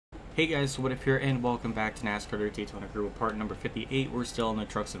Hey guys, so WhatiFRacing here, and welcome back to NASCAR Daytona Group, part number 58. We're still in the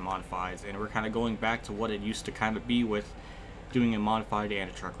trucks and modifieds, and we're kind of going back to what it used to kind of be with doing a modified and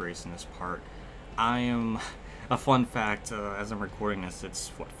a truck race in this part. I am, a fun fact, as I'm recording this, it's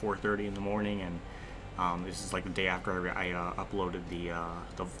what, 4:30 in the morning, and this is like the day after I uploaded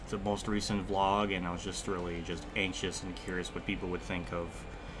the most recent vlog, and I was just really anxious and curious what people would think of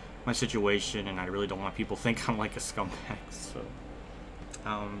my situation, and I really don't want people to think I'm like a scumbag, so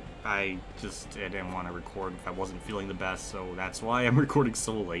I didn't want to record if I wasn't feeling the best, so that's why I'm recording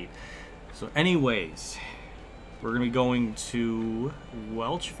so late. So anyways, we're going to be going to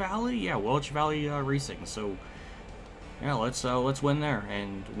Welch Valley? Yeah, Welch Valley Racing. So yeah, let's win there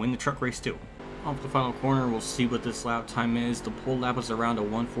and win the truck race too. Off the final corner, we'll see what this lap time is. The pole lap was around a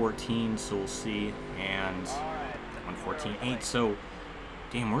 1:14, so we'll see, and 1:14.8, so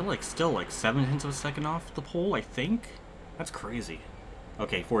damn, we're like still like 7/10 of a second off the pole, I think. That's crazy.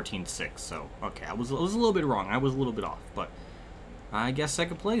 Okay, 14.6, so, okay, I was a little bit wrong. I was a little bit off, but I guess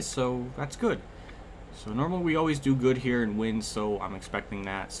second place, so that's good. So normally we always do good here and win, so I'm expecting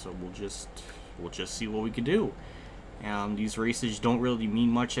that, so we'll just see what we can do. These races don't really mean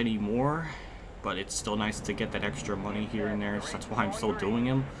much anymore, but it's still nice to get that extra money here and there, so that's why I'm still doing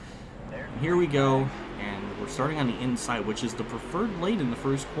them. And here we go, and we're starting on the inside, which is the preferred lane in the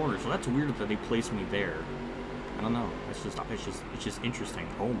first corner, so that's weird that they placed me there. I don't know. It's just interesting.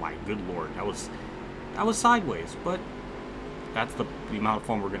 Oh my good lord, that was sideways, but that's the amount of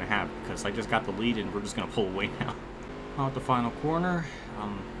fun we're gonna have because I just got the lead and we're just gonna pull away now. Out the final corner,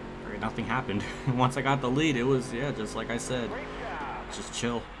 nothing happened. Once I got the lead, it was just like I said, just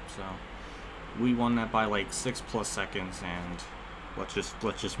chill. So we won that by like 6+ seconds, and let's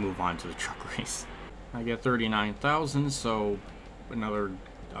just move on to the truck race. I get 39,000, so another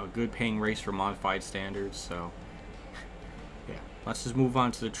good paying race for modified standards. So yeah, let's just move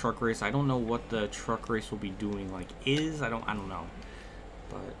on to the truck race. I don't know what the truck race will be doing I don't know,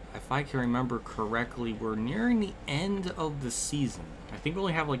 but if I can remember correctly, we're nearing the end of the season. I think we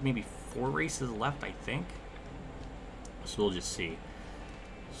only have like maybe 4 races left, I think, so we'll just see.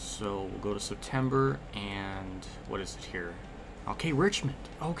 So we'll go to September, and what is it here? Okay, Richmond.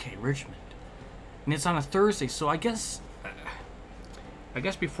 Okay, Richmond, and it's on a Thursday, so I guess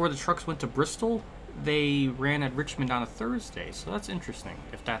before the trucks went to Bristol, they ran at Richmond on a Thursday, so that's interesting,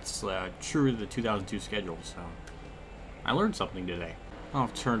 if that's true to the 2002 schedule, so I learned something today.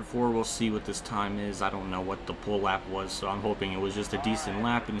 Off turn 4, we'll see what this time is. I don't know what the pole lap was, so I'm hoping it was just a decent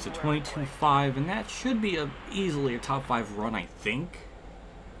lap, and it's a 22.5, and that should be easily a top 5 run, I think.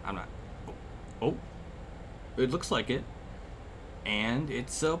 I'm not... Oh, it looks like it. And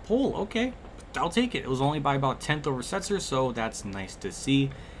it's a pole, okay. I'll take it. It was only by about 1/10 over Setzer, so that's nice to see.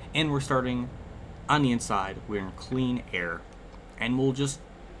 And we're starting on the inside. We're in clean air, and we'll just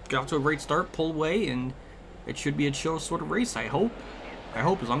get off to a great start, pull away, and it should be a chill sort of race. I hope,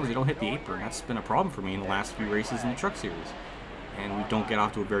 as long as we don't hit the apron. That's been a problem for me in the last few races in the truck series, and we don't get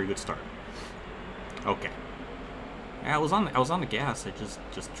off to a very good start. Okay. Yeah, I was on the gas. I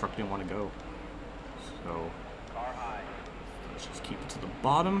just truck didn't want to go. So let's just keep it to the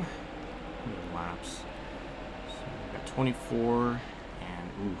bottom. Laps. So we got 24,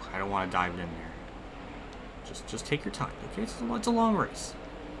 and ooh, I don't want to dive it in there. Just take your time, okay? It's a long race.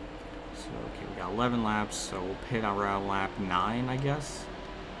 So okay, we got 11 laps, so we'll pit around lap 9, I guess.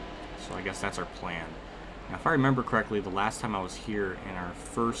 So I guess that's our plan. Now, if I remember correctly, the last time I was here in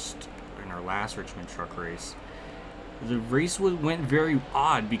our last Richmond truck race, the race went very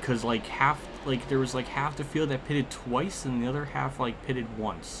odd because there was like half the field that pitted twice and the other half like pitted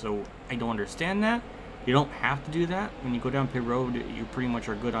once. So I don't understand that. You don't have to do that. When you go down pit road, you pretty much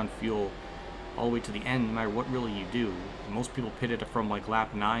are good on fuel all the way to the end, no matter what really you do. Most people pitted from like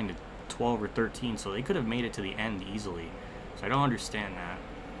lap 9 to 12 or 13, so they could have made it to the end easily. So I don't understand that.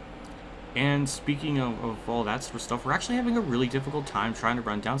 And speaking of all that sort of stuff, we're actually having a really difficult time trying to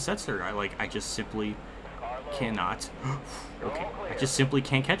run down Setzer. I just simply cannot. Okay, I just simply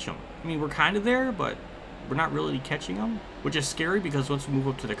can't catch them. I mean, we're kind of there, but we're not really catching them, which is scary because once we move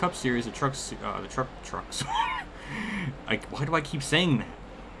up to the Cup Series, the trucks. Like, why do I keep saying that?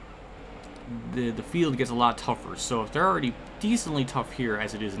 The field gets a lot tougher. So if they're already decently tough here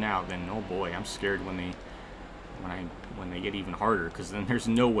as it is now, then oh boy, I'm scared when they get even harder, because then there's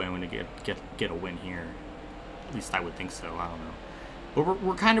no way I'm gonna get a win here. At least I would think so. I don't know. But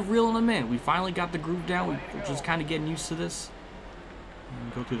we're kind of reeling them in. We finally got the groove down. We're just kind of getting used to this.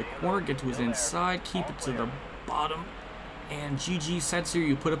 And go through the corner, get to his inside, keep it to the bottom. And GG Setzer,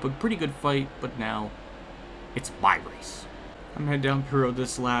 you put up a pretty good fight, but now it's my race. I'm heading down pit road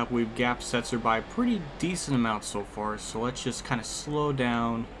this lap. We've gapped Setzer by a pretty decent amount so far, so let's just kind of slow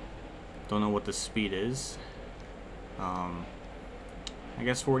down Don't know what the speed is. I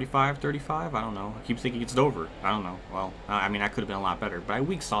guess 45, 35, I don't know. I keep thinking it's Dover. I don't know. Well, I mean, I could have been a lot better, but I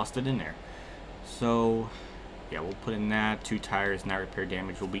weak sauced it in there. So, yeah, we'll put in that. 2 tires, not repair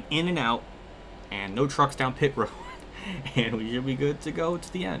damage. We'll be in and out, and no trucks down pit road. And we should be good to go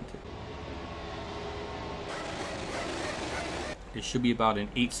to the end. It should be about an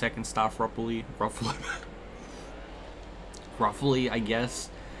 8-second stop, roughly, I guess.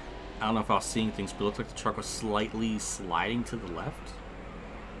 I don't know if I was seeing things, but it looked like the truck was slightly sliding to the left.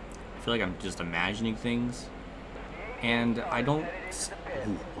 I feel like I'm just imagining things, and I don't.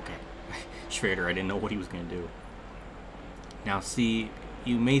 Ooh, okay, Schrader, I didn't know what he was gonna do. Now, see,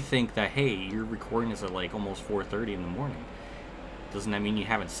 you may think that, hey, you're recording this at like almost 4:30 in the morning. Doesn't that mean you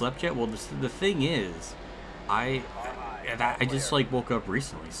haven't slept yet? Well, the thing is, I just like woke up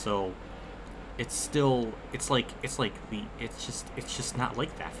recently, so it's still it's just not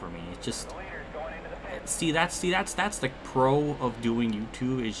like that for me. It's just that's the pro of doing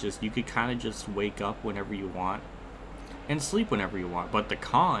YouTube, is just you could kind of just wake up whenever you want and sleep whenever you want. But the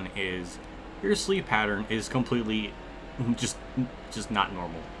con is your sleep pattern is completely just not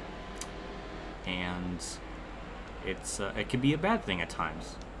normal, and it can be a bad thing at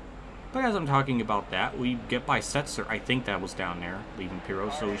times. But as I'm talking about that, we get by Setzer. I think that was down there, leaving Piro,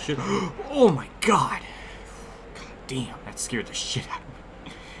 so we should... Oh my god! God damn, that scared the shit out of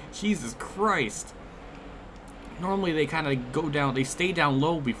me. Jesus Christ. Normally they kind of go down, they stay down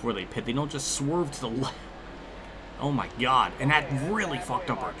low before they pit. They don't just swerve to the left. Oh my god, and that really fucked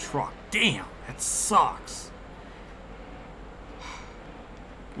up our truck. Damn, that sucks.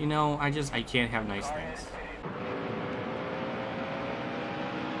 You know, I can't have nice things.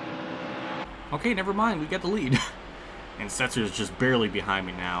 Okay, never mind. We get the lead. And Setzer is just barely behind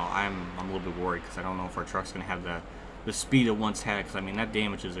me now. I'm a little bit worried because I don't know if our truck's gonna have the speed it once had. Because I mean, that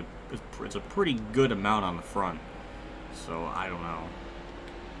damage is it's a pretty good amount on the front. So I don't know.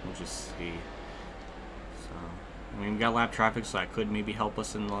 We'll just see. So I mean, we got lap traffic, so that could maybe help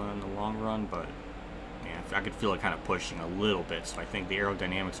us in the long run. But yeah, I could feel it kind of pushing a little bit. So I think the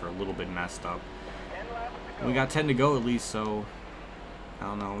aerodynamics are a little bit messed up. We got 10 to go at least, so. I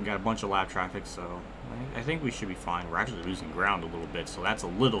don't know, we got a bunch of lap traffic, so I think we should be fine. We're actually losing ground a little bit, so that's a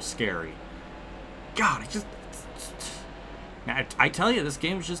little scary. God, I tell you, this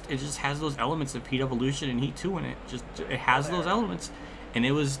game just has those elements of Heat Evolution and Heat 2 in it. It has those elements, and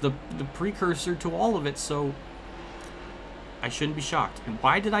it was the precursor to all of it, so I shouldn't be shocked. And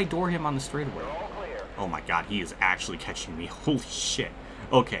why did I door him on the straightaway? Oh my god, he is actually catching me. Holy shit.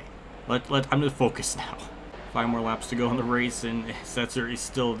 Okay, I'm gonna focus now. 5 more laps to go in the race, and Setzer is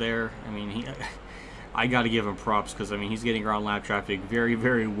still there. I mean, I got to give him props because I mean he's getting around lap traffic very,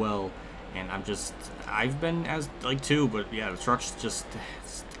 very well, and I've been as like 2, but yeah, the truck's just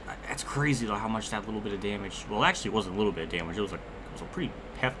that's crazy though how much that little bit of damage. Well, actually, it wasn't a little bit of damage. It was a pretty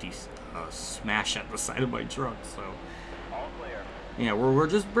hefty smash at the side of my truck. So yeah, we're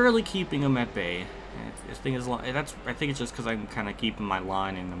just barely keeping him at bay. This thing is, I think it's just because I'm kind of keeping my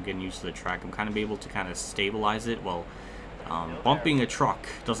line and I'm getting used to the track. I'm kind of able to kind of stabilize it. Well, bumping a truck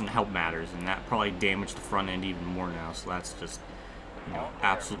doesn't help matters, and that probably damaged the front end even more now. So that's just, you know,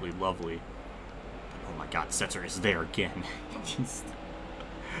 absolutely lovely. Oh my God, Setzer is there again.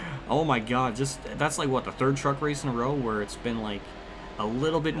 Oh my God, that's like what, the 3rd truck race in a row where it's been like a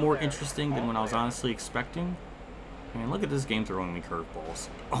little bit more interesting than what I was honestly expecting. Man, look at this game throwing me curveballs.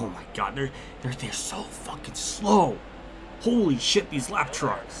 Oh my god, they're so fucking slow. Holy shit, these lap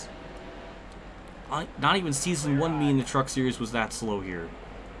trucks. Not even Season 1 me in the Truck Series was that slow here.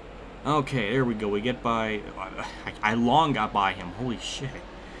 Okay, there we go. We get by... I long got by him. Holy shit.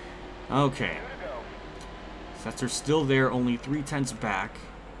 Okay. Setzer's still there, only 3/10 back.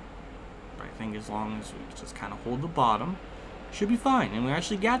 But I think as long as we just kind of hold the bottom, should be fine. And we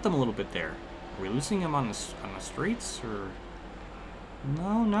actually got them a little bit there. Are we losing him on the straights, or...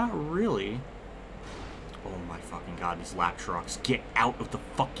 No, not really. Oh my fucking god, these lap trucks. Get out of the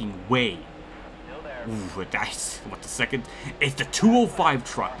fucking way. Ooh, that's... What, the second... It's the 205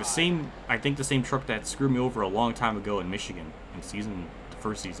 truck. The same... I think the same truck that screwed me over a long time ago in Michigan. In the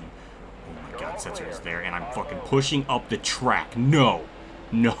first season. Oh my god, Setzer is there, and I'm fucking pushing up the track. No.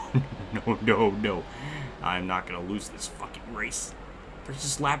 No, no, no, no. I'm not gonna lose this fucking race. There's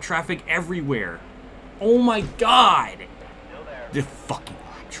just lap traffic everywhere. Oh my god! The fucking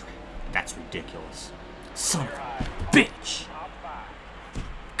lap traffic. That's ridiculous. Son of a bitch!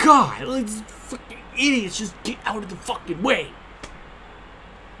 God, these fucking idiots just get out of the fucking way!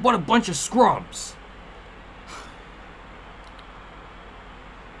 What a bunch of scrubs!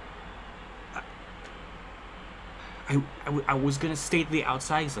 I was gonna stay to the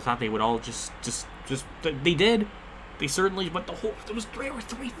outside because I thought they would all just they did. They certainly, but there was three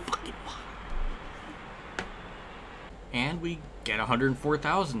fucking wide. And we get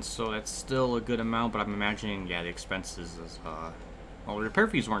 104,000, so that's still a good amount. But I'm imagining, yeah, the expenses is well, the repair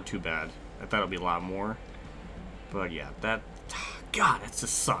fees weren't too bad. I thought it'd be a lot more. But yeah, that, God, that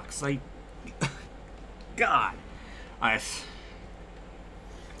just sucks. Like, God,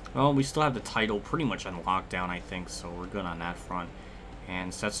 well, we still have the title pretty much on lockdown, I think, so we're good on that front.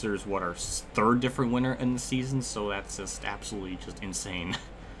 And Setzer's, what, our third different winner in the season, so that's just absolutely just insane.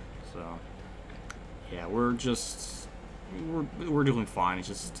 So, yeah, we're doing fine. It's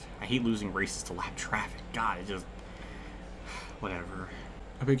just, I hate losing races to lap traffic. God, it just, whatever.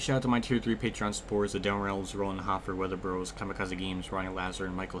 A big shout out to my Tier 3 Patreon supporters, the Reynolds, Roland Hofer, Weather Bros, KamikazeGames, Ronnie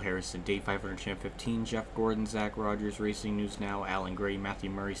Lazzarine, Michael Harrison, Day 515, Jeff Gordon, Zach Rogers, Racing News Now, Alan Gray,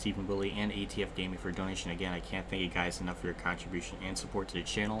 Matthew Murray, Stephen Willey, and ATFGaming for a donation. Again, I can't thank you guys enough for your contribution and support to the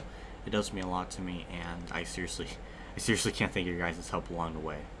channel. It does mean a lot to me, and I seriously can't thank you guys' help along the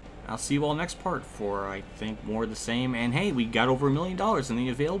way. I'll see you all next part for, I think, more of the same. And hey, we got over $1 million in the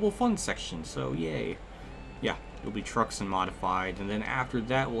available funds section, so yay. Yeah, it'll be trucks and modified, and then after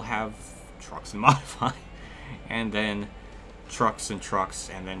that we'll have trucks and modified, and then trucks,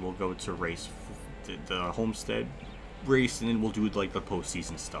 and then we'll go to race the Homestead race, and then we'll do like the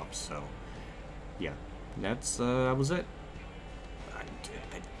postseason stuff. So yeah, that was it.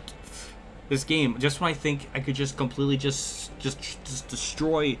 This game, just when I think I could just completely just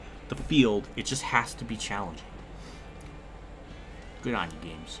destroy the field, it just has to be challenging. Good on you,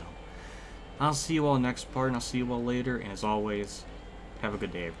 game. So I'll see you all next part, and I'll see you all later, and as always, have a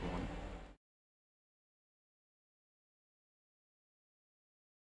good day, everyone.